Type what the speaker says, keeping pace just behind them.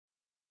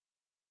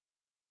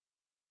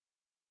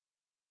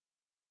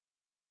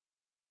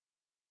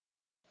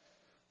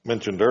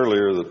Mentioned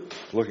earlier that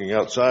looking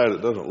outside,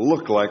 it doesn't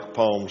look like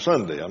Palm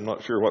Sunday. I'm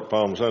not sure what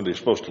Palm Sunday is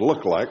supposed to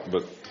look like,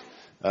 but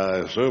I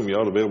assume you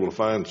ought to be able to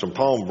find some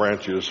palm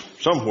branches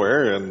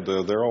somewhere, and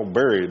they're all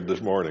buried this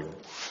morning.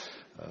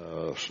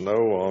 Snow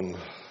on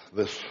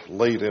this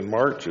late in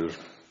March is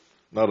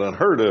not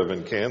unheard of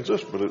in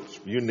Kansas, but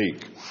it's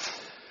unique.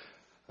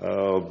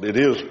 It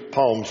is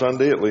Palm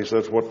Sunday, at least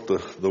that's what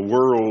the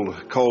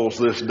world calls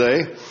this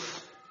day.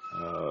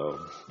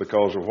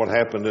 Because of what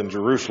happened in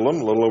Jerusalem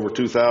a little over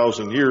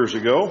 2,000 years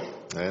ago,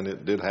 and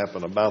it did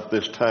happen about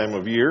this time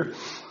of year.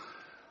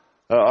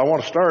 I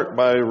want to start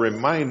by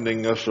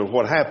reminding us of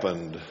what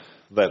happened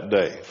that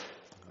day,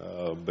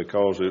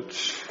 because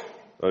it's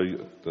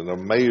an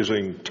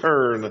amazing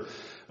turn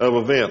of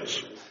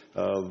events.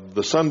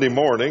 The Sunday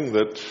morning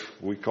that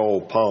we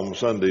call Palm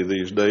Sunday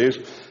these days,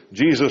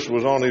 Jesus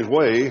was on his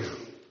way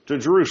to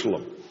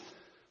Jerusalem.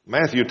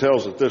 Matthew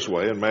tells it this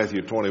way in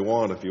Matthew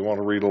 21, if you want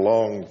to read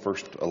along, the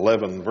first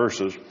 11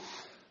 verses.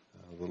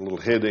 The little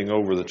heading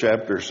over the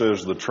chapter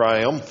says, the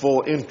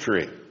triumphal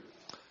entry.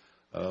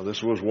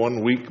 This was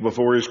 1 week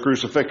before his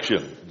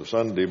crucifixion, the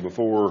Sunday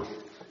before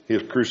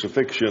his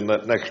crucifixion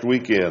that next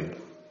weekend.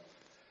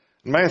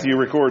 Matthew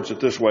records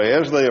it this way,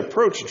 as they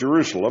approached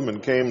Jerusalem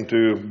and came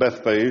to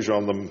Bethphage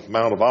on the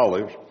Mount of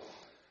Olives,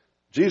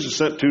 Jesus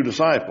sent 2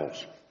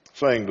 disciples,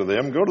 saying to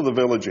them, go to the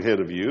village ahead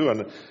of you,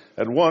 and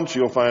at once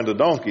you'll find a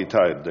donkey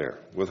tied there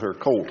with her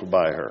colt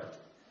by her.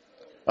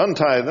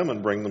 Untie them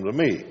and bring them to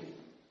me.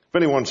 If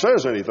anyone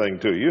says anything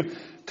to you,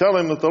 tell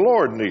him that the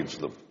Lord needs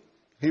them.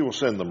 He will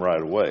send them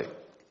right away.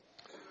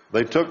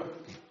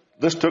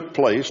 This took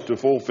place to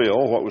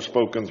fulfill what was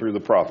spoken through the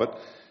prophet.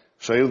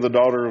 Say to the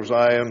daughter of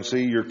Zion,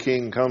 see, your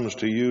king comes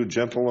to you,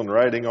 gentle and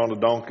riding on a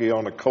donkey,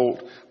 on a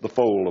colt, the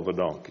foal of a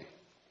donkey.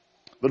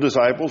 The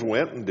disciples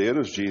went and did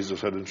as Jesus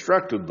had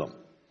instructed them.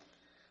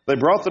 They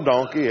brought the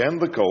donkey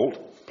and the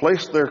colt,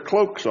 placed their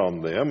cloaks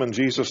on them, and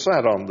Jesus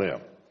sat on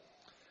them.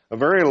 A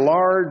very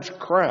large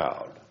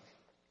crowd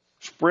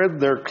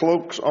spread their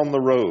cloaks on the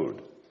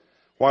road,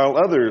 while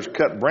others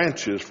cut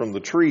branches from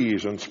the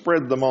trees and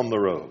spread them on the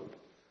road.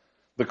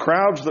 The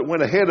crowds that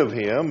went ahead of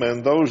him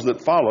and those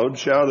that followed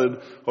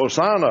shouted,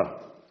 Hosanna,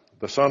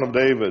 the Son of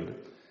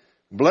David.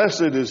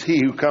 Blessed is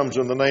he who comes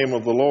in the name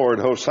of the Lord.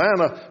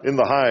 Hosanna in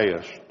the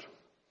highest.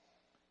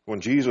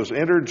 When Jesus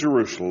entered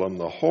Jerusalem,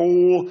 the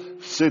whole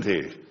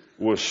city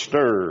was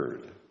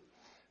stirred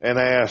and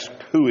asked,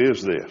 who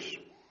is this?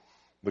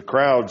 The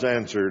crowds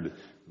answered,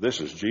 this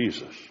is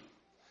Jesus,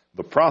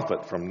 the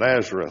prophet from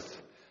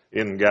Nazareth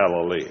in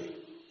Galilee.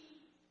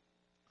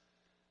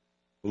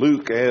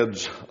 Luke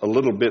adds a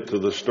little bit to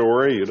the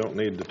story. You don't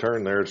need to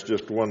turn there. It's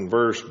just one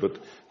verse, but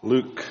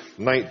Luke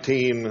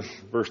 19,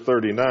 verse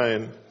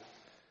 39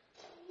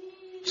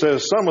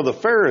 says, some of the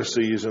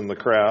Pharisees in the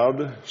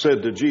crowd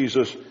said to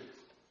Jesus,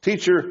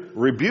 Teacher,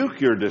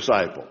 rebuke your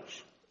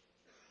disciples.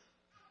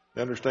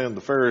 You understand,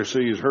 the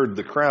Pharisees heard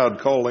the crowd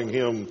calling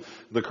him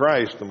the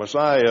Christ, the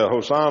Messiah,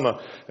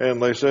 Hosanna,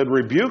 and they said,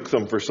 rebuke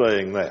them for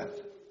saying that.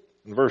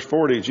 In verse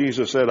 40,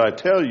 Jesus said, I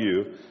tell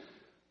you,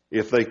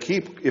 if they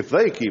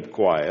keep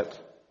quiet,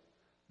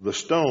 the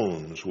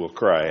stones will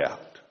cry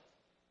out.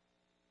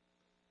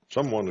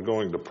 Someone's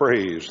going to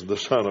praise the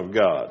Son of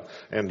God.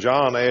 And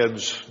John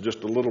adds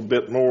just a little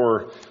bit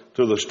more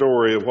to the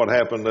story of what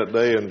happened that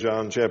day in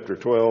John chapter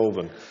 12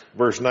 and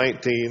verse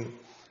 19.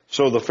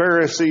 So the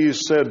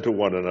Pharisees said to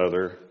one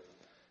another,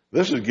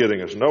 this is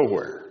getting us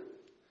nowhere.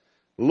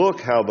 Look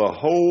how the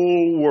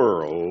whole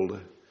world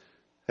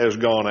has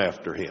gone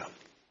after him.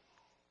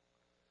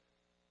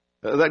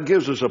 That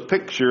gives us a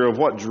picture of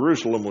what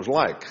Jerusalem was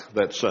like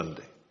that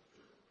Sunday,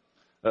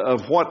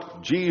 of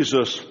what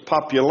Jesus'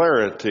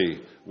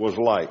 popularity was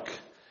like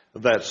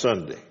that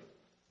Sunday.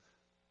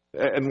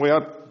 And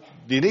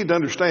you need to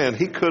understand,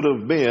 he could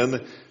have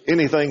been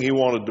anything he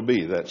wanted to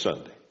be that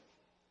Sunday.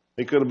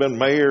 He could have been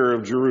mayor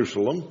of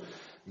Jerusalem,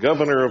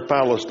 governor of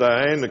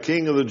Palestine, the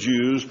king of the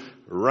Jews,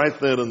 right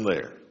then and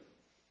there.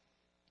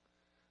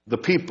 The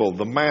people,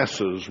 the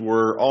masses,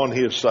 were on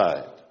his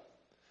side.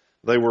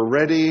 They were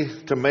ready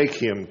to make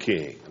him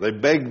king. They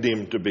begged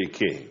him to be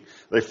king.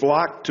 They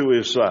flocked to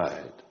his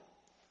side.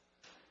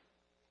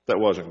 That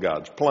wasn't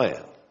God's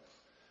plan.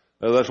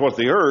 That's what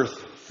the earth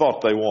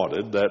thought they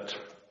wanted that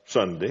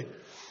Sunday,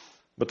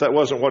 but that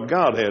wasn't what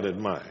God had in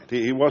mind.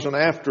 He wasn't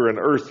after an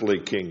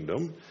earthly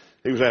kingdom.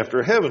 He was after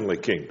a heavenly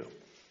kingdom.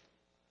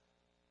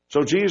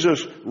 So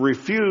Jesus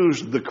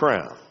refused the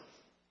crown.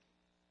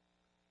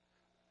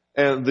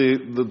 And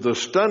the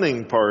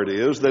stunning part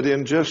is that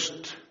in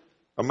just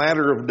a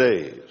matter of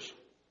days,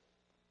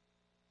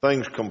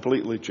 things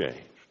completely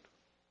changed.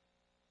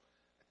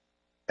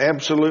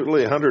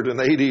 Absolutely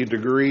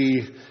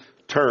 180-degree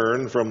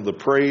turn from the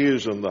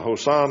praise and the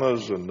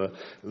hosannas and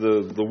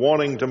the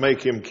wanting to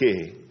make him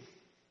king.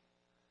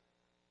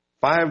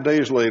 5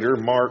 days later,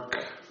 Mark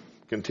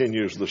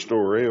continues the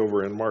story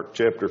over in Mark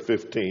chapter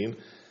 15.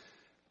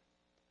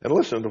 And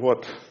listen to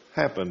what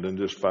happened in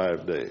just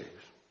 5 days.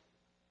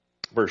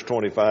 Verse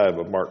 25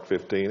 of Mark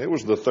 15, it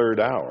was the 3rd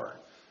hour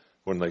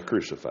when they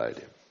crucified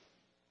him.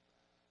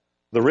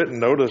 The written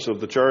notice of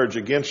the charge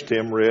against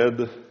him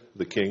read,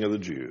 "The King of the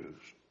Jews."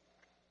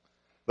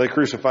 They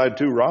crucified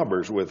 2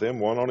 robbers with him,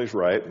 one on his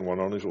right and one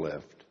on his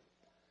left.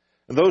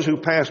 And those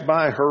who passed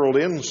by hurled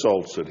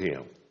insults at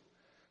him,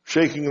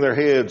 shaking their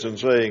heads and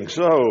saying,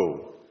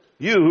 "So,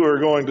 you who are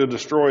going to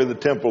destroy the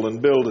temple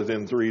and build it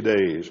in 3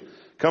 days,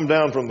 come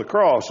down from the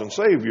cross and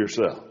save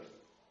yourself."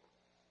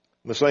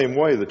 In the same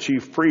way, the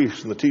chief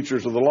priests and the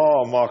teachers of the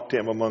law mocked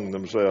him among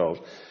themselves.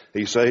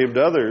 He saved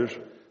others,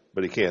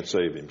 but he can't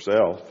save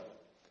himself.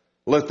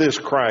 Let this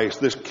Christ,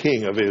 this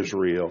King of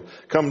Israel,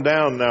 come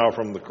down now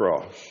from the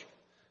cross,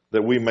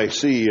 that we may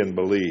see and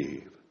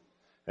believe.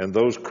 And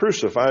those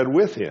crucified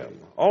with him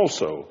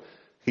also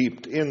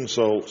heaped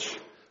insults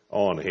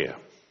on him.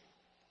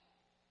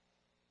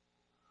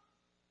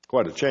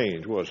 Quite a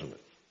change, wasn't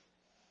it?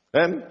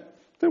 And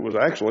it was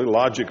actually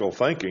logical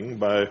thinking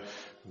by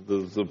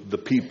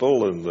the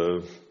people and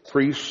the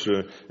priests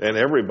and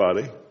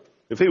everybody.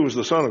 If he was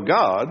the Son of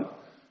God,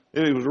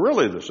 if he was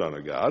really the Son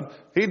of God,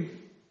 he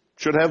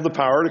should have the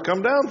power to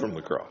come down from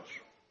the cross.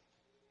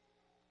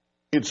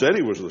 He'd said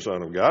he was the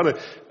Son of God.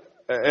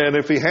 And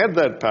if he had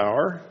that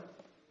power,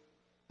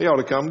 he ought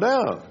to come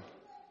down.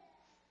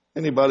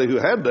 Anybody who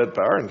had that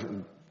power,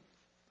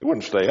 they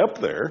wouldn't stay up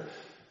there.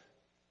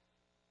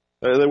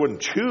 They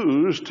wouldn't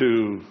choose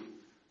to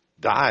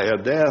die a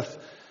death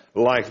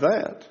like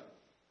that.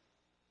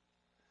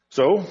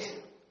 So,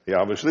 he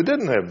obviously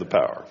didn't have the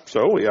power.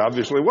 So, he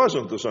obviously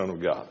wasn't the Son of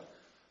God.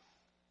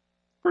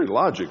 Pretty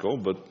logical,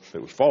 but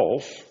it was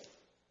false.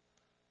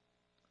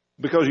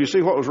 Because you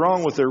see, what was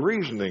wrong with their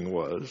reasoning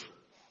was,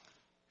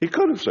 he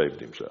could have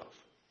saved himself.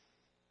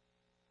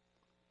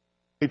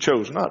 He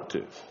chose not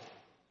to.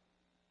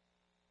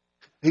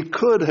 He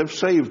could have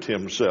saved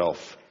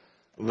himself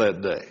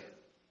that day.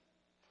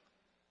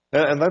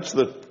 And that's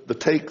the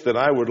take that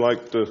I would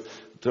like to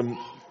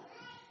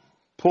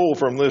pull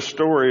from this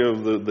story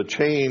of the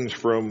change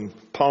from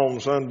Palm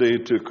Sunday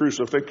to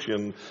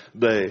Crucifixion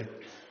Day,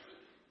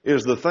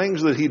 is the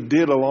things that he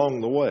did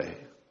along the way.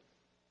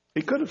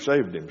 He could have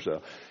saved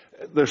himself.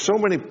 There's so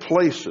many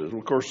places,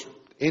 of course,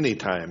 any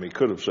time he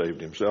could have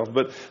saved himself,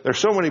 but there's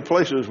so many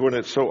places when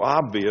it's so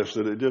obvious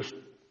that it just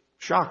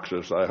shocks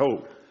us, I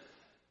hope.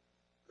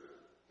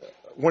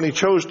 When he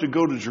chose to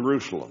go to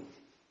Jerusalem,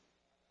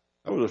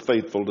 that was a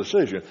faithful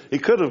decision. He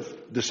could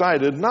have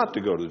decided not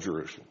to go to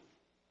Jerusalem.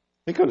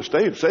 He could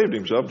have saved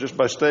himself just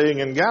by staying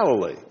in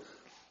Galilee.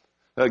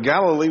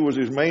 Galilee was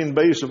his main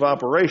base of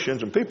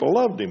operations, and people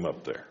loved him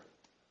up there.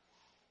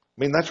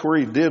 I mean, that's where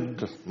he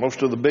did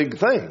most of the big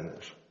things.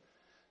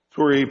 That's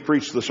where he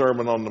preached the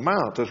Sermon on the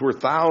Mount. That's where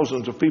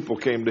thousands of people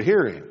came to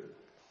hear him.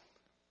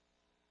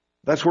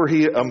 That's where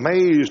he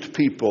amazed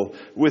people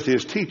with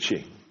his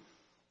teaching.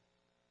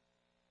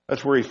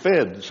 That's where he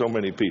fed so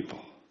many people.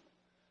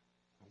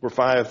 For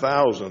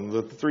 5,000,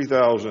 the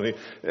 3,000,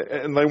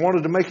 and they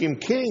wanted to make him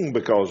king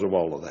because of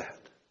all of that.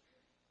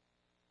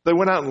 They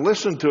went out and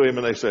listened to him,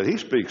 and they said, he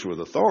speaks with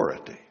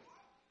authority.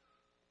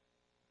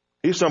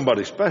 He's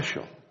somebody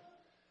special.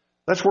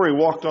 That's where he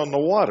walked on the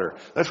water.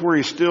 That's where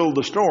he stilled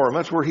the storm.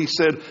 That's where he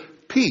said,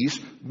 "Peace,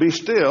 be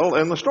still,"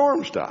 and the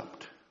storm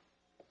stopped.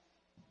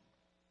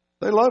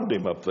 They loved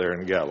him up there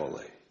in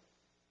Galilee.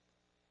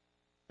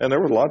 And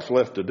there was lots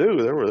left to do.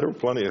 There were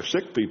plenty of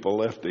sick people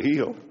left to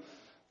heal.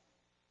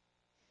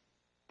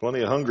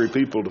 Plenty of hungry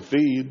people to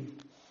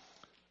feed.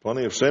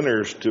 Plenty of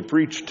sinners to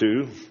preach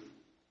to.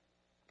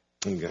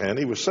 And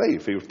he was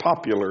safe. He was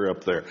popular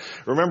up there.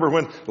 Remember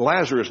when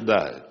Lazarus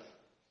died?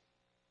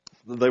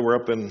 They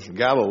were up in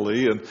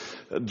Galilee,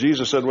 and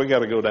Jesus said, "We got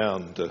to go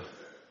down to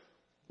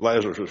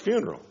Lazarus'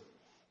 funeral."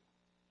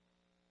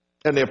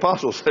 And the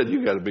apostles said,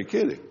 "You got to be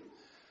kidding.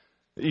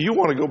 You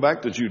want to go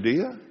back to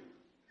Judea?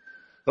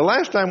 The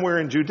last time we were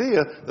in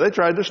Judea, they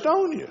tried to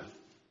stone you.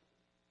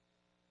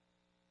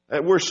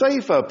 We're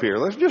safe up here.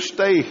 Let's just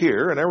stay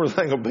here and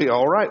everything will be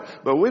all right.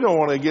 But we don't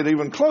want to get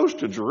even close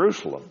to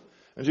Jerusalem."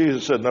 And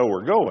Jesus said, "No,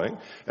 we're going."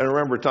 And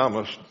remember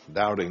Thomas,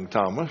 doubting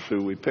Thomas,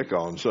 who we pick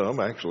on some,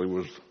 actually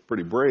was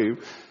pretty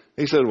brave.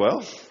 He said, "Well,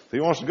 if he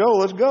wants to go,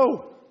 let's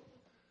go."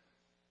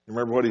 You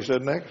remember what he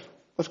said next?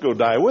 "Let's go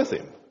die with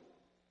him.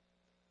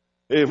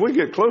 If we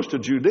get close to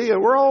Judea,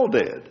 we're all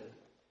dead."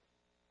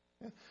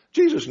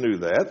 Jesus knew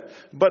that,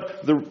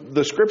 but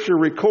the scripture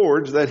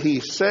records that he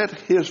set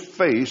his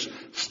face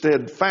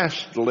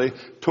steadfastly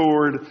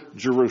toward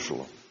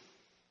Jerusalem.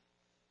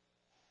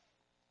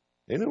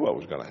 He knew what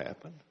was going to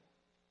happen.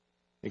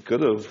 He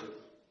could have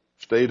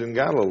stayed in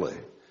Galilee,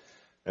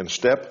 and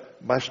step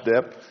by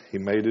step he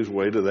made his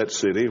way to that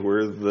city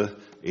where the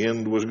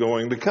end was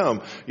going to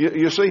come.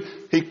 You see,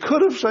 he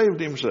could have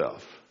saved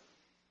himself.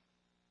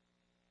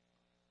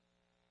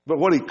 But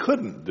what he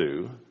couldn't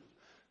do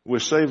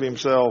was save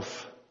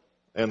himself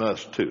and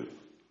us too.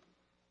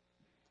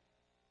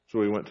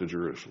 So he went to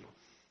Jerusalem.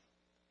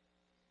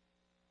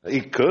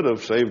 He could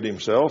have saved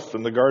himself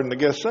in the Garden of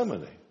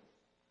Gethsemane.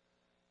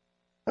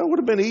 That would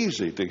have been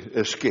easy to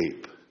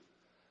escape.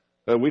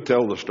 We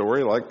tell the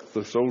story like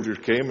the soldiers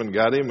came and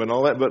got him and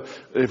all that, but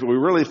if we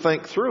really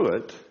think through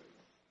it,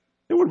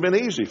 It would have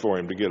been easy for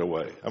him to get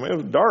away. I mean, it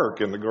was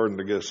dark in the Garden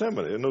of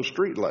Gethsemane. There were no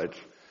street lights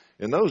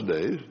in those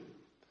days.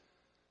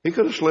 He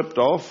could have slipped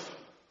off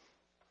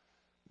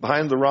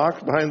behind the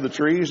rocks, behind the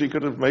trees. He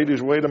could have made his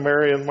way to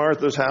Mary and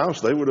Martha's house.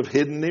 They would have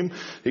hidden him.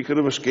 He could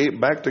have escaped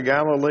back to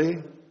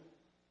Galilee.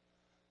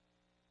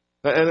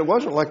 And it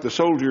wasn't like the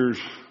soldiers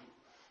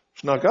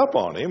snuck up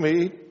on him.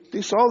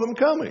 He saw them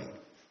coming.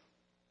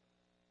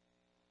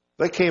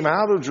 They came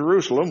out of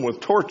Jerusalem with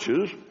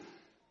torches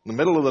in the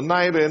middle of the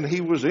night, and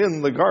he was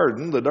in the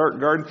garden, the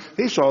dark garden.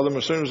 He saw them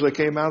as soon as they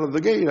came out of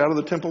the gate, out of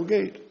the temple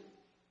gate.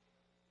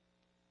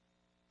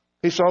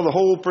 He saw the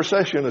whole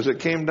procession as it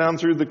came down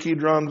through the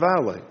Kidron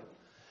Valley.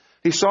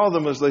 He saw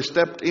them as they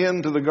stepped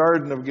into the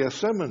Garden of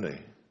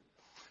Gethsemane.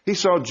 He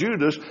saw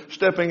Judas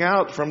stepping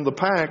out from the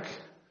pack,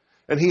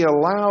 and he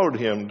allowed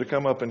him to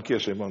come up and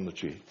kiss him on the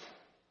cheek.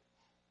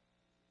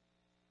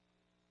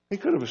 He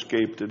could have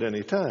escaped at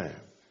any time,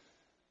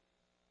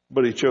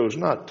 but he chose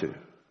not to.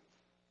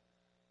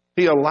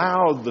 He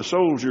allowed the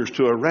soldiers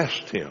to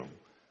arrest him,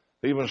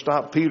 even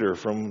stop Peter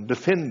from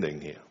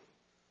defending him.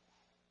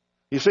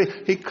 You see,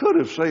 he could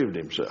have saved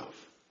himself.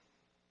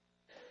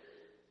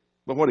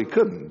 But what he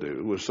couldn't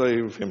do was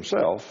save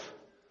himself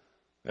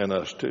and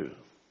us too.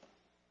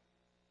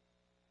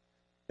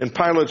 In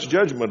Pilate's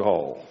judgment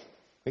hall,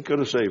 he could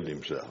have saved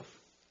himself.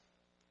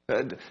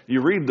 And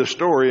you read the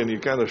story and you're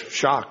kind of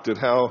shocked at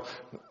how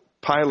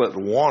Pilate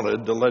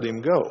wanted to let him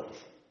go.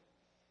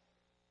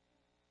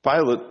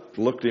 Pilate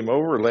looked him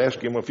over,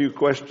 asked him a few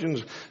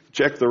questions,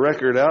 checked the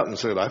record out, and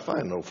said, I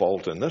find no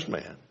fault in this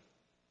man.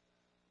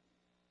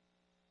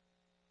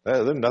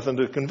 There's nothing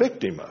to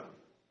convict him of.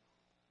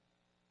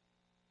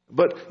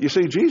 But you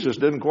see, Jesus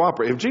didn't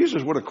cooperate. If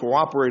Jesus would have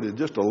cooperated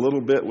just a little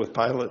bit with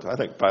Pilate, I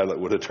think Pilate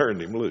would have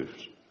turned him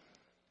loose.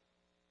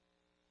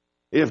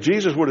 If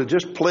Jesus would have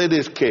just pled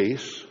his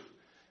case,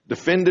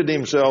 defended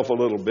himself a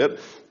little bit,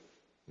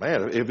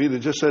 man, if he'd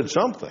have just said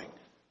something.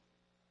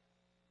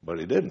 But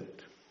he didn't.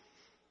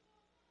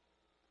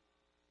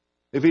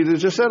 If he'd have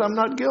just said, I'm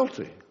not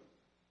guilty.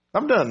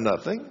 I've done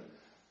nothing.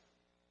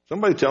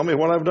 Somebody tell me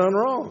what I've done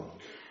wrong.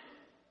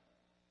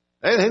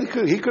 And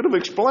he could have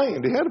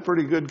explained. He had a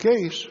pretty good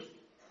case.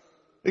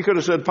 He could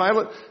have said,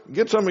 Pilate,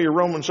 get some of your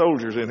Roman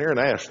soldiers in here and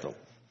ask them.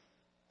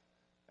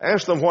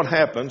 Ask them what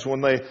happens when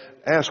they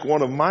ask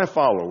one of my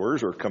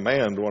followers or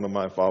command one of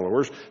my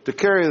followers to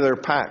carry their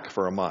pack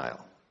for a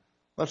mile.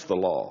 That's the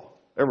law.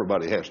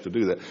 Everybody has to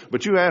do that.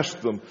 But you ask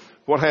them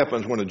what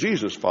happens when a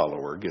Jesus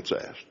follower gets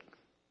asked.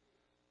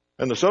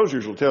 And the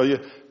soldiers will tell you,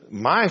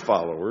 my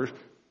followers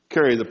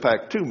carry the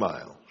pack 2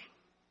 miles.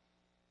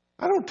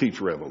 I don't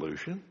teach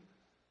revolution.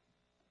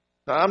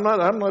 I'm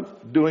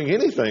not doing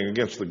anything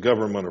against the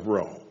government of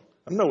Rome.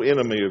 I'm no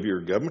enemy of your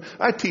government.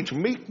 I teach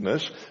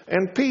meekness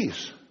and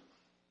peace.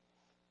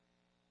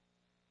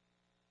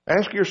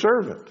 Ask your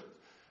servant,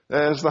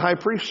 as the high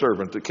priest's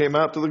servant that came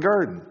out to the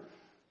garden.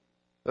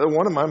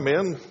 One of my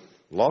men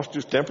lost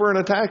his temper and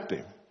attacked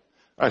him.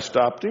 I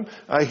stopped him.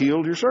 I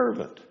healed your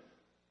servant.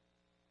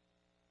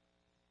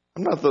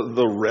 I'm not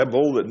the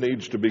rebel that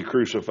needs to be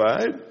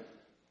crucified.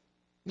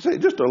 You say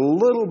just a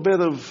little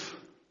bit of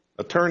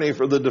attorney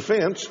for the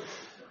defense.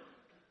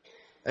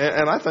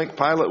 And I think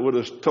Pilate would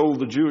have told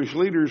the Jewish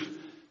leaders,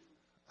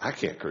 I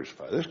can't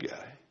crucify this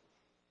guy.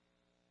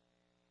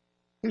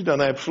 He's done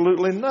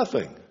absolutely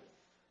nothing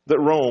that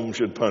Rome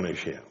should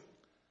punish him.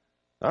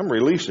 I'm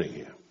releasing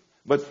him.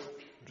 But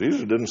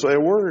Jesus didn't say a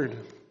word.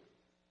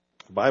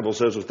 The Bible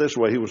says it this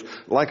way, he was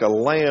like a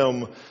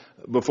lamb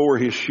before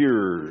his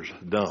shearers,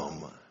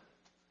 dumb.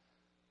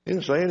 He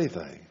didn't say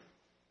anything.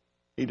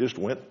 He just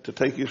went to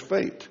take his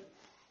fate.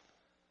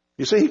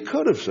 You see, he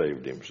could have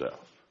saved himself.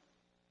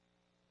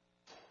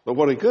 But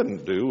what he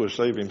couldn't do was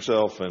save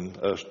himself and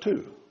us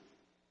too.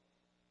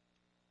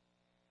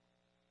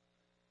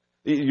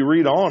 You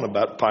read on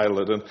about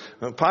Pilate,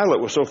 and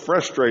Pilate was so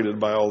frustrated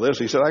by all this,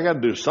 he said, I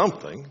got to do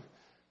something.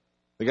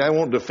 The guy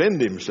won't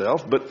defend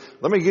himself, but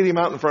let me get him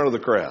out in front of the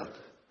crowd.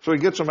 So he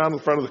gets him out in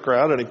front of the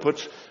crowd, and he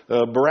puts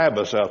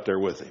Barabbas out there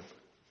with him.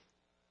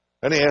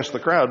 And he asks the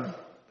crowd,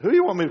 who do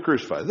you want me to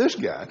crucify? This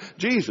guy,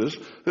 Jesus,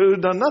 who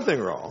had done nothing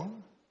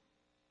wrong?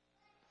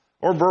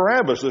 Or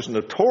Barabbas, this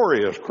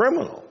notorious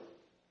criminal?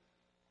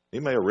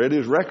 He may have read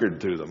his record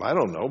to them, I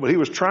don't know, but he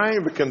was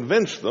trying to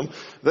convince them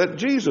that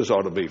Jesus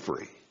ought to be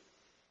free.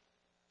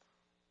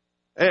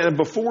 And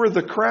before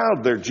the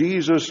crowd there,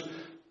 Jesus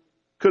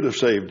could have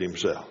saved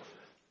himself.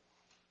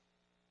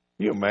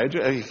 Can you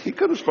imagine? He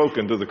could have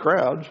spoken to the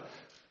crowds.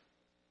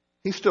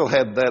 He still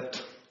had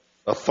that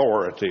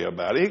authority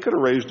about it. He could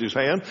have raised his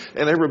hand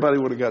and everybody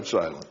would have got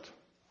silent.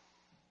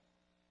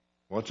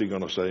 What's he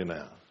going to say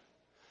now?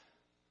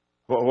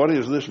 What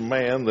is this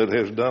man that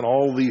has done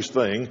all these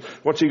things?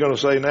 What's he going to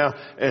say now?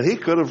 And he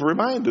could have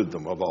reminded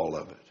them of all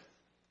of it.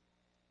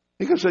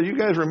 He could have said, you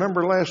guys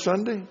remember last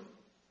Sunday?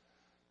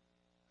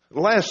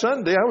 Last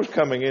Sunday I was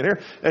coming in here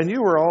and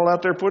you were all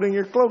out there putting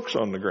your cloaks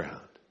on the ground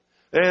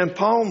and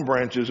palm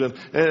branches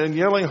and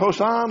yelling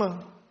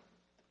Hosanna.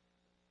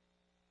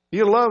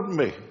 You loved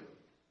me.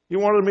 You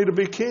wanted me to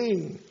be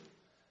king.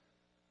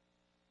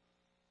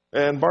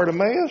 And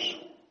Bartimaeus,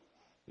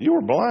 you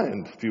were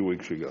blind a few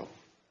weeks ago.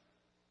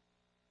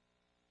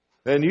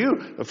 And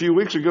a few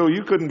weeks ago,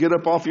 you couldn't get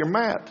up off your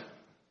mat.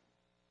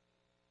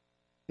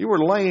 You were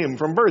lame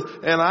from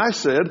birth. And I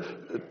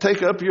said,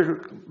 take up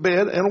your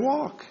bed and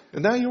walk.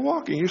 And now you're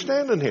walking. You're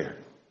standing here.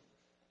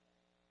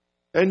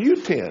 And you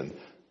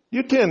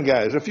 10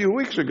 guys, a few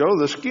weeks ago,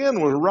 the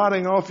skin was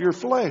rotting off your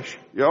flesh,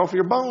 off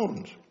your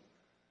bones.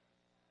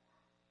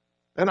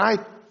 And I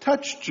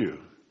touched you.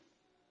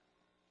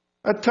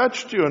 I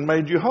touched you and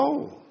made you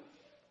whole.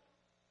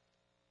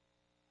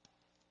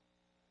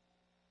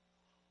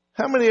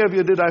 How many of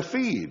you did I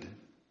feed?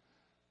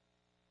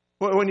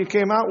 When you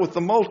came out with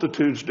the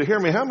multitudes to hear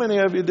me, how many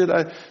of you did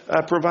I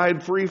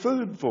provide free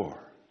food for?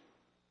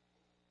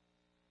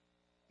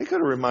 He could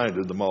have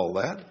reminded them all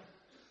that.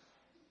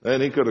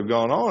 And he could have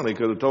gone on. He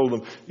could have told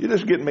them, you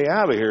just get me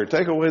out of here.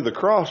 Take away the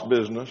cross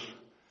business,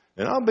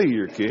 and I'll be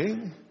your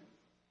king.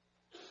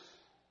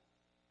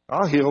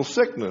 I'll heal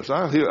sickness.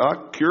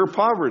 I'll cure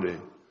poverty.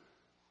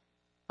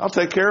 I'll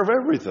take care of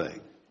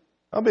everything.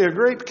 I'll be a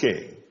great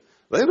king.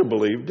 They'd have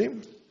believed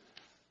him.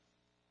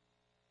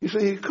 You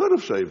see, he could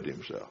have saved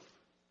himself.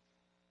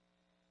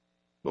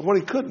 But what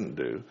he couldn't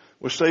do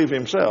was save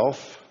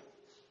himself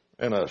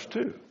and us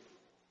too.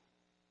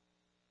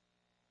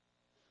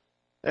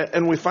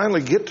 And we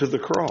finally get to the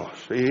cross.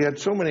 He had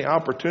so many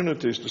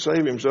opportunities to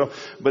save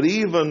himself, but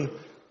even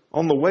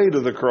on the way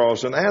to the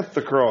cross and at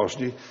the cross,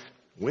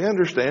 we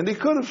understand he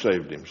could have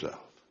saved himself.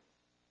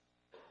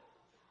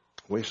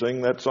 We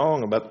sing that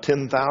song about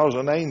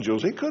 10,000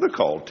 angels. He could have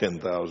called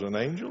 10,000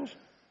 angels.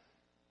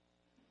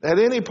 At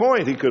any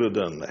point, he could have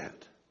done that.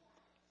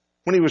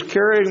 When he was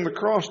carrying the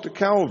cross to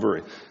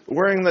Calvary,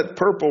 wearing that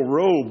purple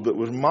robe that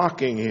was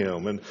mocking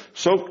him and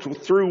soaked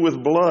through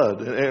with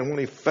blood, and when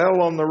he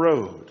fell on the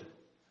road,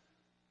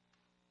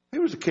 he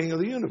was the king of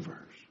the universe.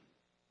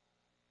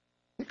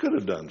 He could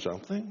have done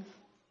something.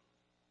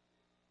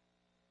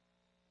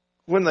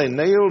 When they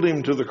nailed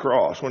him to the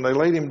cross, when they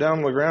laid him down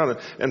on the ground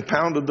and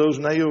pounded those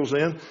nails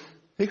in,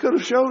 he could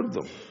have showed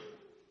them.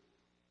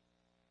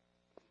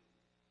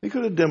 He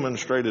could have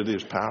demonstrated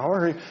his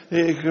power.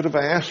 He could have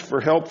asked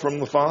for help from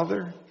the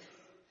Father.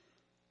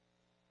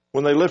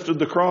 When they lifted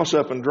the cross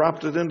up and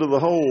dropped it into the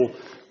hole,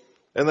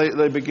 and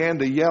they began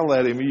to yell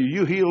at him,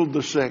 you healed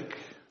the sick.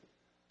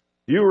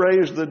 You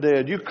raised the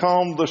dead. You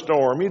calmed the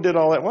storm. You did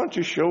all that. Why don't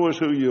you show us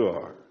who you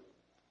are?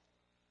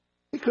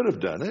 He could have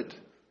done it.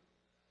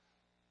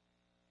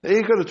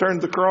 He could have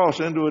turned the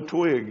cross into a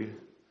twig.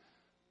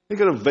 He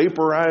could have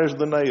vaporized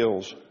the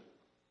nails.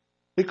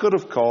 He could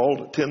have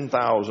called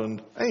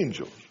 10,000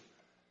 angels.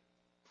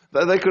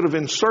 They could have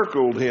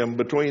encircled him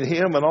between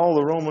him and all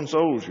the Roman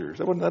soldiers.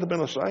 Wouldn't that have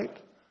been a sight?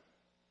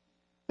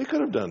 He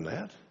could have done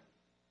that.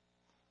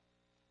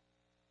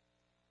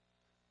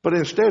 But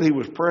instead he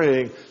was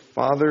praying,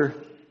 Father,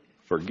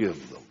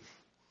 forgive them.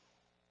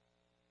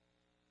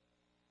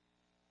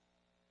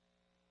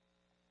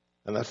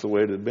 And that's the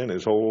way it had been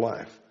his whole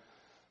life.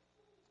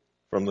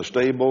 From the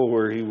stable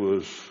where he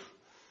was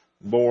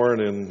born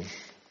in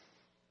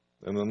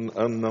an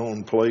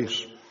unknown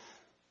place,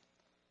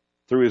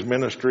 through his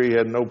ministry, he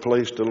had no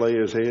place to lay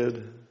his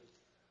head.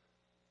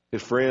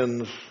 His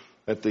friends,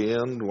 at the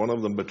end, one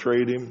of them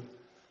betrayed him.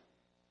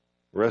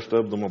 The rest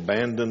of them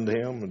abandoned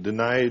him and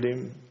denied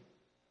him.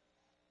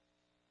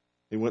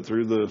 He went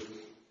through the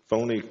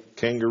phony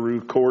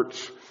kangaroo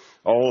courts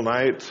all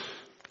night,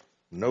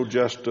 no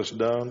justice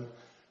done.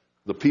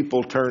 The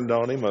people turned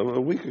on him.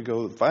 A week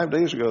ago, 5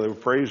 days ago, they were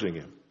praising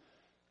him.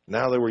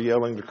 Now they were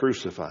yelling to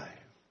crucify him.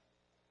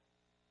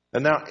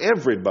 And now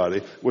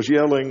everybody was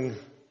yelling,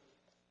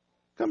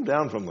 come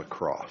down from the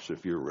cross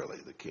if you're really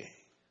the king.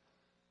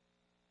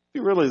 If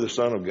you're really the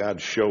Son of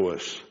God, show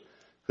us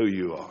who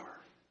you are.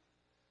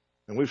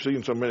 And we've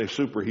seen so many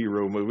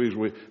superhero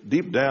movies,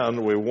 deep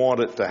down we want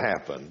it to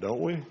happen,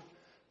 don't we?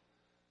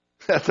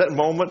 At that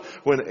moment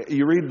when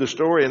you read the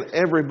story and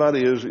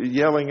everybody is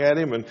yelling at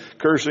him and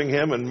cursing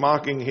him and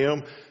mocking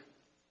him,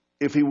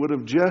 if he would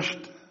have just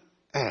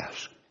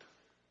asked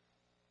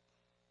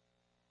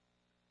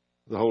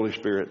the Holy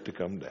Spirit to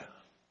come down.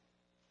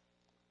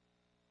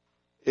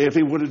 If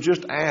he would have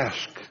just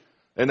asked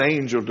an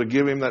angel to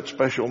give him that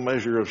special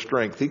measure of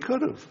strength, he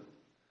could have.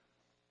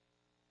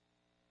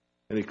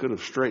 And he could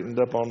have straightened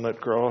up on that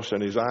cross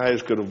and his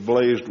eyes could have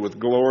blazed with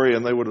glory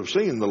and they would have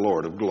seen the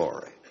Lord of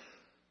glory.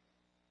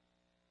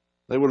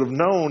 They would have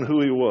known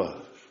who he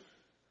was.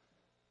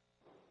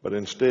 But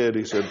instead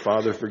he said,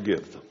 Father,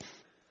 forgive them,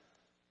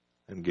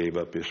 and gave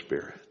up his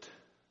spirit.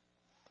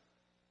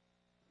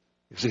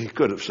 You see, he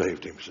could have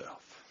saved himself.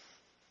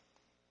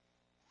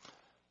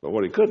 But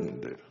what he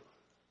couldn't do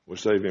was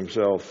save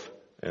himself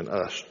and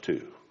us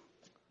too.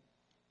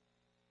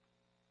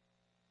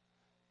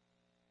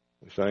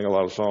 We sang a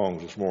lot of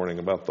songs this morning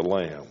about the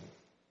Lamb.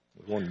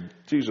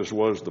 Jesus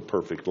was the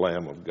perfect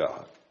Lamb of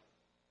God.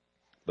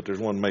 But there's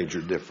one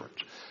major difference.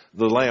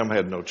 The Lamb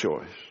had no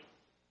choice.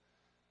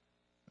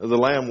 The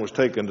Lamb was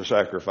taken to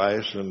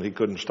sacrifice and he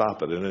couldn't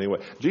stop it in any way.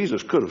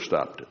 Jesus could have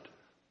stopped it.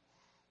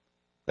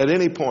 At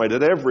any point,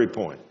 at every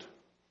point.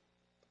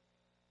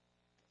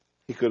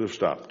 He could have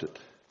stopped it.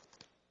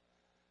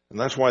 And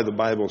that's why the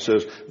Bible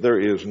says there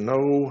is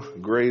no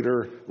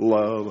greater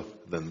love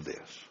than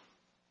this.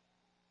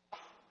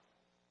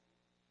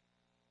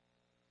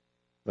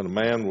 That a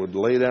man would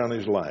lay down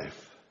his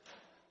life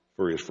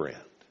for his friend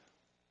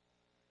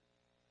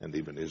and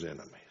even his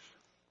enemies.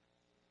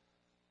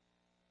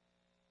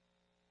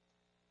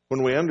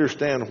 When we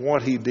understand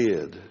what he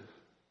did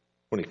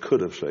when he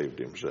could have saved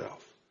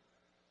himself,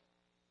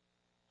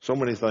 so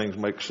many things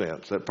make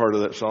sense. That part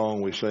of that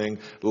song we sing,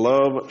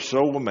 love so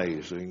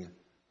amazing,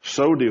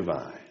 so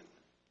divine,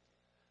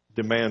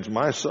 demands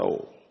my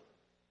soul,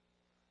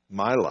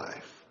 my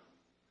life,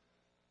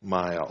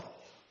 my all.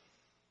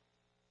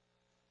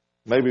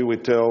 Maybe we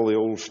tell the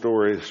old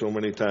story so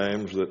many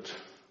times that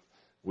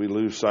we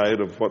lose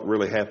sight of what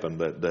really happened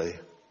that day.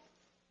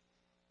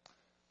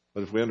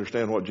 But if we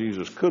understand what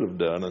Jesus could have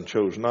done and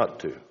chose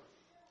not to,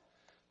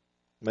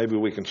 maybe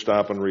we can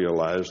stop and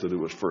realize that it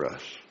was for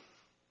us.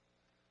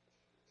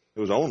 It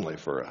was only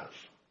for us.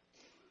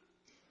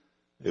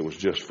 It was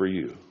just for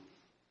you.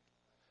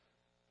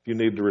 You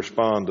need to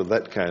respond to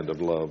that kind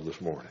of love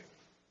this morning.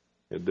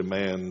 It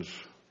demands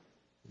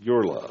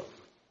your love,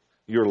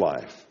 your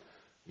life,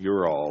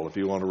 your all. If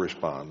you want to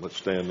respond, let's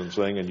stand and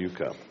sing, and you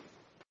come.